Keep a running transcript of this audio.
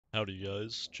Howdy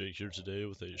guys, Jake here today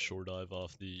with a shore dive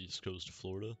off the east coast of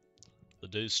Florida. The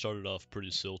day started off pretty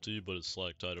silty, but as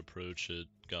slack tide approached, it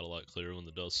got a lot clearer when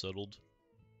the dust settled.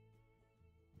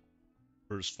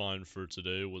 First find for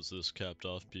today was this capped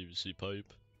off PVC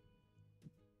pipe.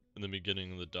 In the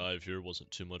beginning of the dive here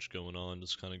wasn't too much going on,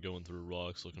 just kind of going through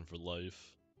rocks looking for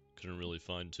life. Couldn't really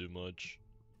find too much.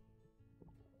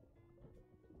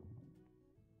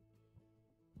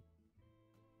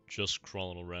 Just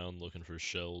crawling around looking for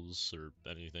shells or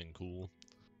anything cool.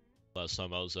 Last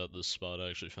time I was at this spot I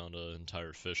actually found an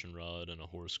entire fishing rod and a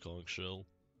horse conch shell.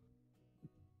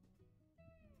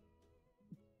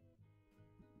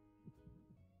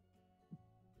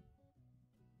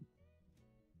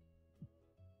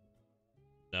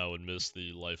 Now I would miss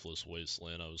the lifeless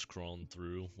wasteland I was crawling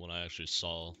through. When I actually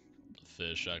saw a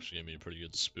fish, actually gave me a pretty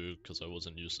good spook because I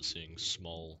wasn't used to seeing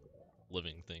small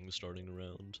living things darting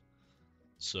around.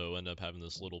 So I ended up having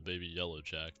this little baby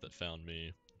yellowjack that found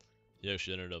me. He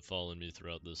actually ended up following me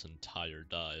throughout this entire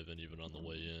dive and even on the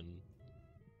way in.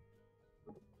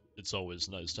 It's always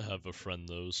nice to have a friend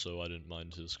though, so I didn't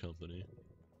mind his company.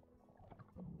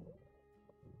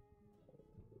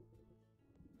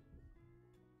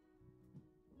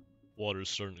 Water's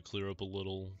starting to clear up a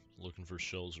little, looking for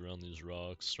shells around these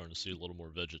rocks, starting to see a little more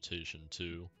vegetation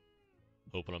too.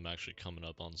 Hoping I'm actually coming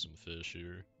up on some fish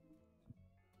here.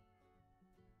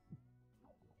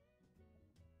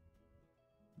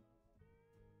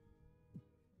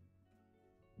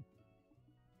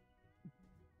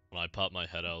 When I pop my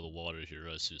head out of the water here,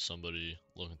 I see somebody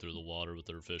looking through the water with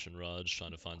their fishing rods,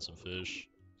 trying to find some fish.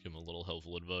 Give them a little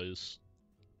helpful advice.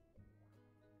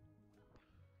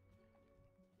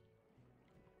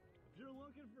 If you're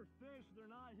looking for fish, they're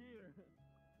not here.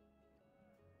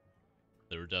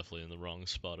 They were definitely in the wrong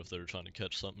spot if they were trying to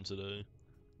catch something today.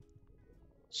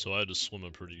 So I had to swim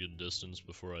a pretty good distance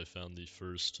before I found the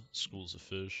first schools of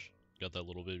fish. Got that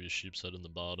little baby sheepshead in the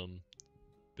bottom,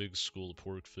 big school of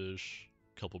porkfish,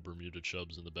 couple Bermuda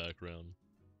chubs in the background.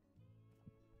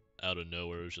 Out of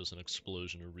nowhere, it was just an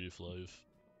explosion of reef life.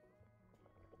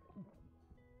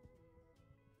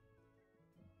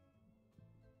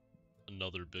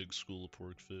 Another big school of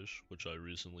porkfish, which I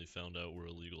recently found out were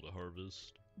illegal to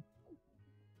harvest.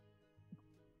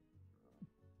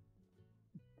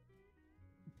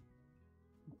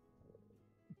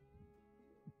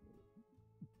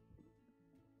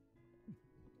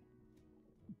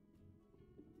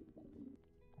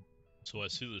 So I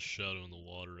see this shadow in the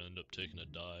water and end up taking a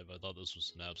dive. I thought this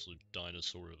was an absolute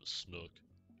dinosaur of a snook.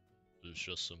 It was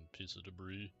just some piece of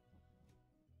debris.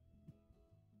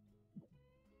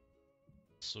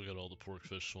 Still got all the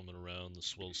porkfish swimming around. The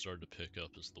swell started to pick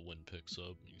up as the wind picks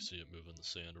up. You can see it moving the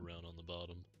sand around on the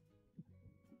bottom.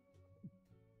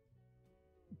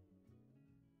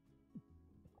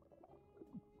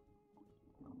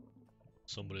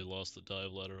 Somebody lost the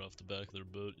dive ladder off the back of their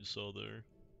boat, you saw there.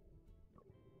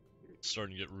 It's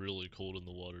starting to get really cold in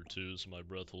the water too, so my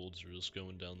breath holds are just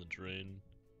going down the drain.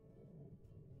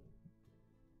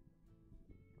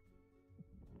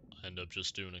 I end up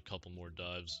just doing a couple more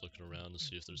dives, looking around to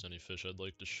see if there's any fish I'd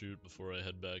like to shoot before I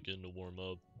head back in to warm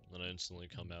up. Then I instantly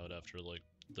come out after like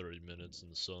 30 minutes in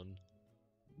the sun.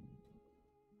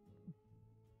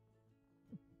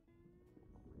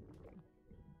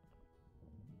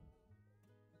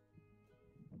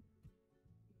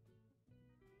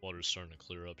 Water's starting to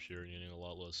clear up here, getting a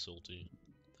lot less silty.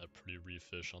 That pretty reef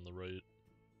fish on the right.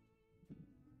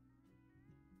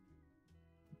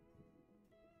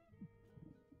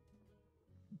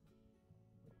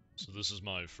 So this is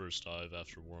my first dive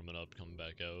after warming up, coming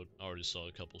back out. I already saw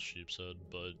a couple sheepshead,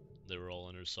 but they were all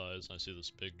undersized. I see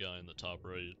this big guy in the top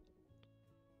right.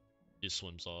 He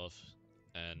swims off,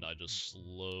 and I just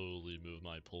slowly move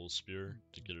my pole spear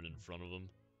to get it in front of him.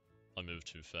 If I move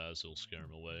too fast, it'll scare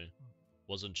him away.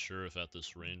 Wasn't sure if at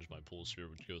this range my pole spear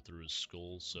would go through his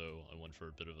skull, so I went for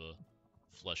a bit of a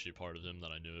fleshy part of him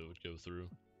that I knew it would go through.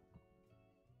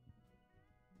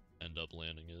 End up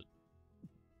landing it.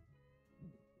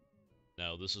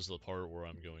 Now this is the part where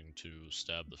I'm going to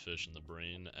stab the fish in the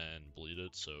brain and bleed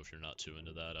it, so if you're not too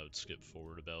into that, I would skip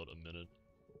forward about a minute.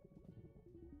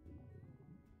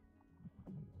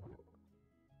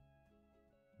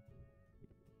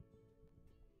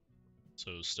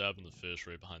 So stabbing the fish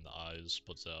right behind the eyes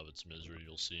puts it out of its misery.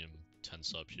 You'll see him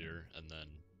tense up here and then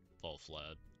fall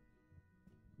flat.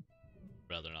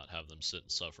 Rather not have them sit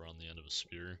and suffer on the end of a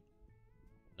spear.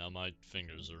 Now my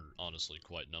fingers are honestly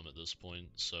quite numb at this point,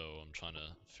 so I'm trying to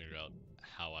figure out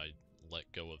how I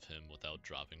let go of him without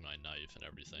dropping my knife and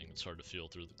everything. It's hard to feel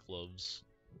through the gloves.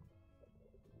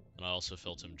 And I also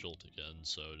felt him jolt again,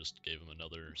 so I just gave him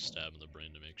another stab in the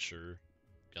brain to make sure.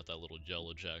 Got that little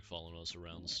yellow jack following us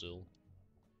around still.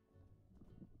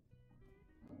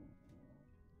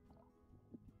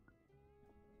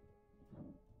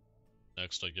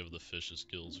 Next, I give the fish's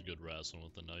gills a good wrestling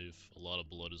with the knife. A lot of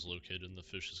blood is located in the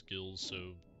fish's gills,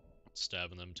 so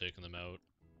stabbing them, taking them out,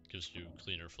 gives you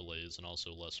cleaner fillets and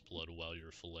also less blood while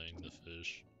you're filleting the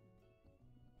fish.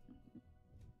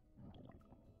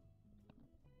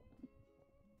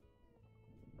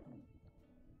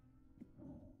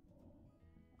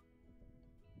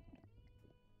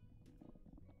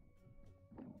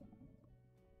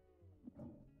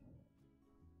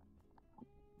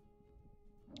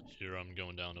 Here I'm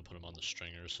going down to put them on the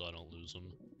stringer so I don't lose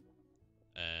them.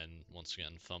 And once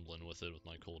again, fumbling with it with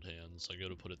my cold hands. I go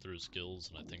to put it through his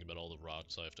gills and I think about all the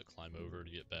rocks I have to climb over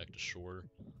to get back to shore.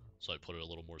 So I put it a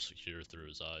little more secure through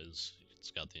his eyes.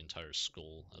 It's got the entire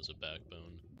skull as a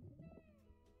backbone.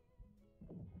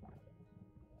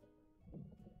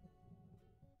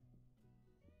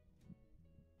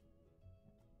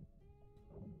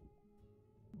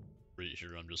 Right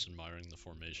here I'm just admiring the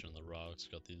formation of the rocks.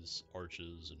 Got these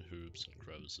arches and hoops and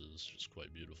crevices, just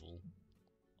quite beautiful.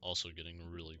 Also getting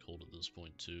really cold at this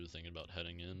point too, thinking about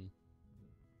heading in.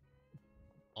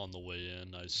 On the way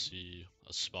in I see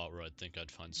a spot where I think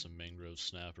I'd find some mangrove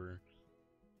snapper.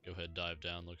 Go ahead, dive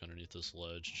down, look underneath this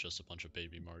ledge, it's just a bunch of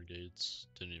baby margates.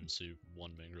 Didn't even see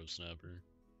one mangrove snapper.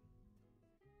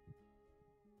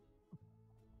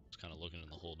 Just kind of looking in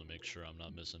the hole to make sure I'm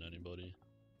not missing anybody.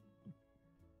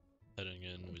 Heading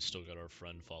in, we still got our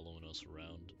friend following us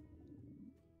around.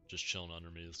 Just chilling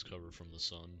underneath, cover from the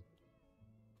sun.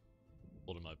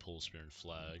 Holding my pole spear and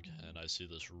flag, and I see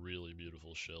this really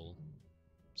beautiful shell.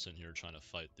 Sitting here trying to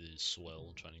fight the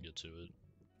swell, trying to get to it.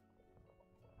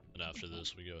 And after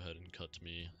this, we go ahead and cut to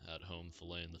me at home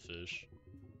filleting the fish.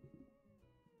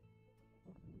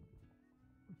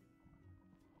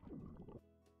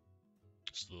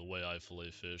 So the way I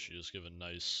fillet fish, you just give a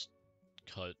nice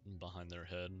cut behind their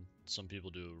head. Some people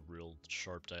do a real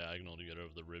sharp diagonal to get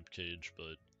over the rib cage,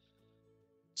 but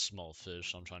small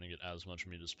fish, I'm trying to get as much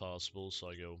meat as possible, so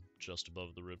I go just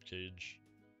above the rib cage.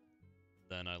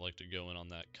 Then I like to go in on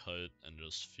that cut and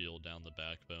just feel down the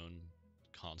backbone.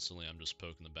 Constantly I'm just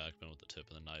poking the backbone with the tip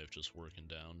of the knife, just working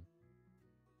down.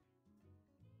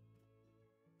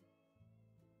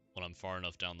 When I'm far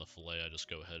enough down the fillet, I just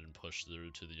go ahead and push through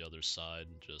to the other side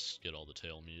and just get all the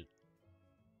tail meat.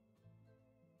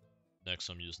 Next,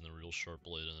 I'm using the real sharp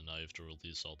blade of the knife to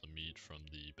release all the meat from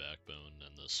the backbone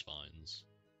and the spines.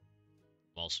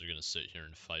 I'm also going to sit here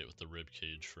and fight with the rib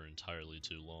cage for entirely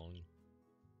too long.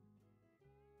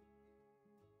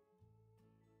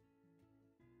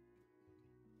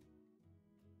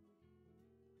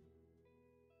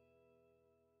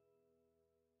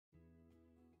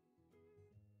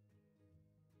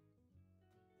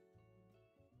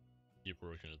 Keep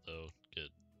working it though, get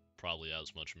probably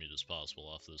as much meat as possible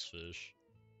off this fish.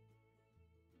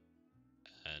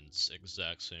 And it's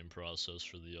exact same process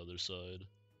for the other side.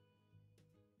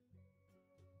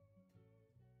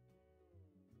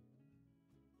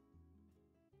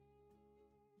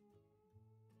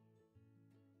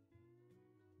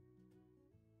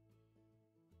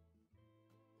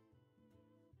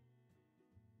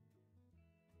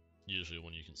 Usually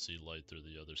when you can see light through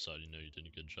the other side, you know you did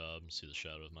a good job. See the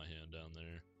shadow of my hand down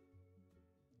there.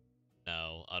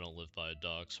 Now, I don't live by a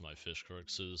dock, so my fish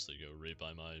carcasses, they go right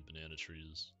by my banana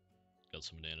trees. Got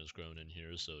some bananas growing in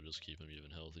here, so just keep them even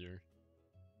healthier.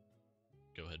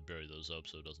 Go ahead, bury those up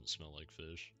so it doesn't smell like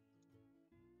fish.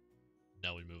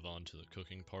 Now we move on to the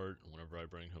cooking part. Whenever I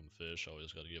bring home fish, I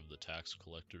always got to give the tax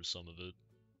collector some of it.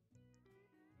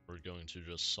 We're going to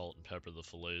just salt and pepper the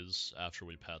fillets after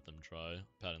we pat them dry.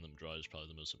 Patting them dry is probably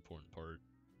the most important part.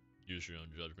 Use your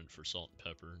own judgment for salt and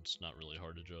pepper, it's not really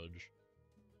hard to judge.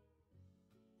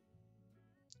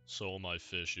 So all my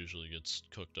fish usually gets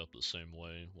cooked up the same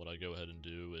way. What I go ahead and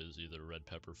do is either red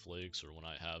pepper flakes or when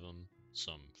I have them,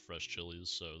 some fresh chilies.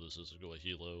 So this is a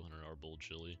guajillo and an arbol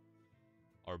chili.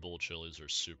 Arbol chilies are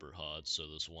super hot, so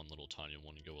this one little tiny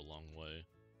one can go a long way.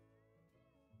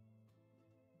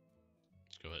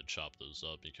 Let's go ahead and chop those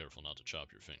up. Be careful not to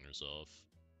chop your fingers off.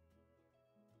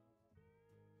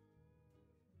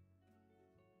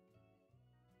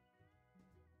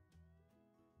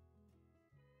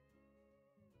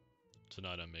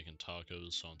 Tonight I'm making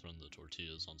tacos, so I'm throwing the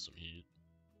tortillas on some heat.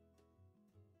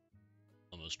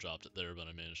 Almost dropped it there, but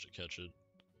I managed to catch it.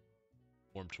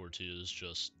 Warm tortillas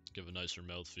just give a nicer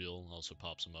mouthfeel, also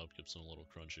pops them up, gives them a little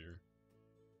crunchier.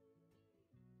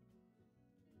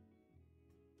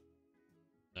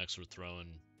 Next we're throwing,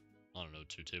 I don't know,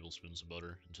 2 tablespoons of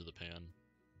butter into the pan.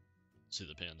 See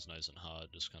the pan's nice and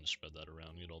hot, just kind of spread that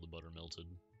around, get all the butter melted.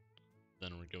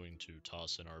 Then we're going to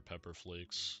toss in our pepper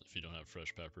flakes. If you don't have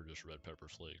fresh pepper, just red pepper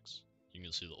flakes. You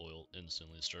can see the oil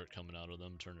instantly start coming out of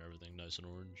them, turning everything nice and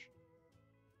orange.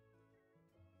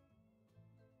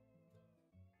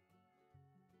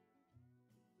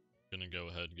 Gonna go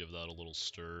ahead and give that a little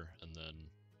stir, and then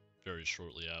very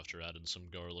shortly after add in some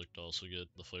garlic to also get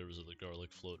the flavors of the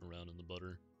garlic floating around in the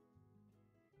butter.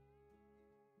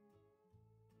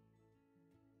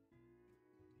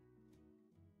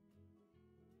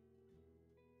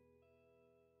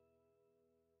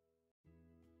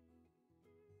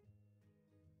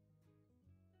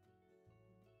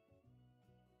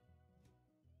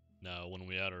 Now, when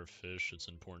we add our fish, it's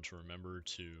important to remember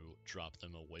to drop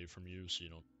them away from you so you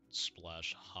don't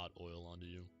splash hot oil onto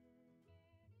you.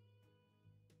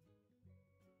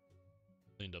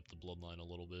 Cleaned up the bloodline a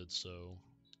little bit, so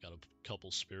got a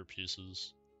couple spare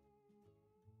pieces.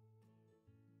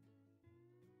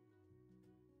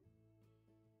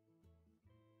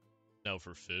 Now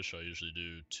for fish, I usually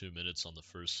do 2 minutes on the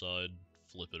first side,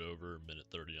 flip it over, minute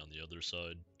 30 on the other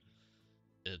side.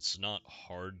 It's not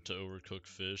hard to overcook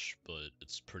fish, but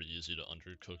it's pretty easy to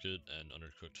undercook it, and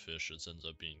undercooked fish just ends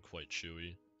up being quite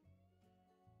chewy.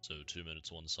 So 2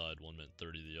 minutes one side, 1 minute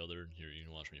 30 the other. Here you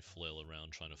can watch me flail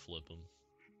around trying to flip them.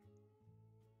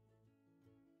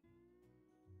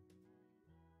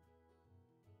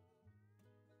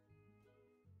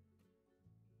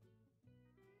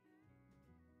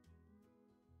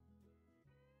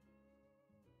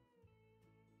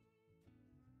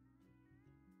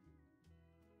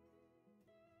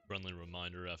 Friendly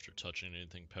reminder after touching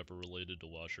anything pepper related to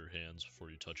wash your hands before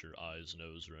you touch your eyes,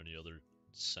 nose, or any other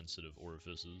sensitive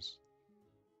orifices.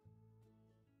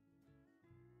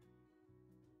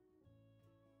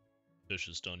 Fish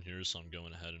is done here, so I'm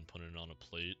going ahead and putting it on a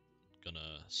plate.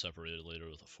 Gonna separate it later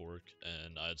with a fork,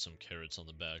 and I had some carrots on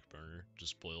the back burner.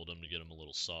 Just boiled them to get them a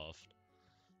little soft.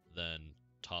 Then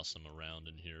toss them around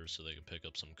in here so they can pick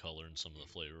up some color and some of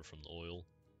the flavor from the oil.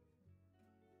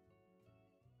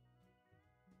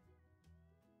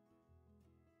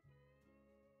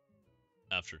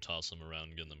 After tossing them around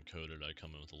and getting them coated, I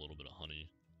come in with a little bit of honey.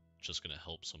 Just gonna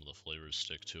help some of the flavors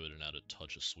stick to it and add a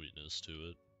touch of sweetness to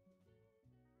it.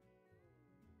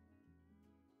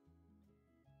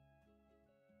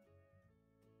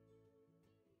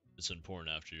 It's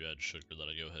important after you add sugar that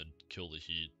I go ahead, kill the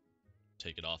heat,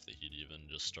 take it off the heat even,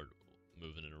 just start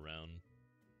moving it around.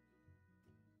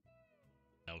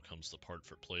 Now comes the part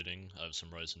for plating. I have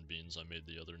some rice and beans I made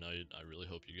the other night. I really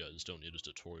hope you guys don't need a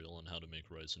tutorial on how to make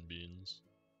rice and beans.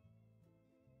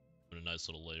 Put a nice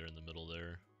little layer in the middle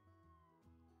there.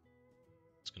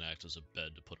 It's going to act as a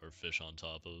bed to put our fish on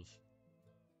top of.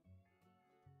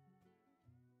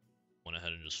 Went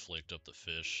ahead and just flaked up the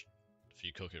fish. If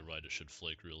you cook it right, it should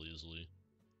flake real easily.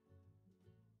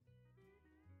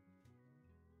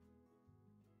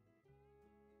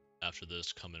 After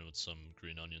this, come in with some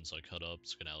green onions I cut up.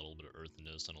 It's going to add a little bit of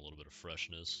earthiness and a little bit of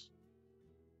freshness.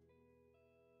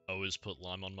 I always put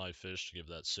lime on my fish to give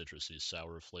that citrusy,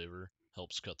 sour flavor.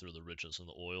 Helps cut through the richness in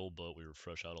the oil, but we were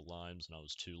fresh out of limes and I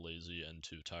was too lazy and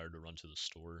too tired to run to the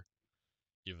store,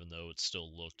 even though it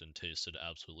still looked and tasted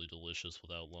absolutely delicious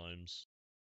without limes.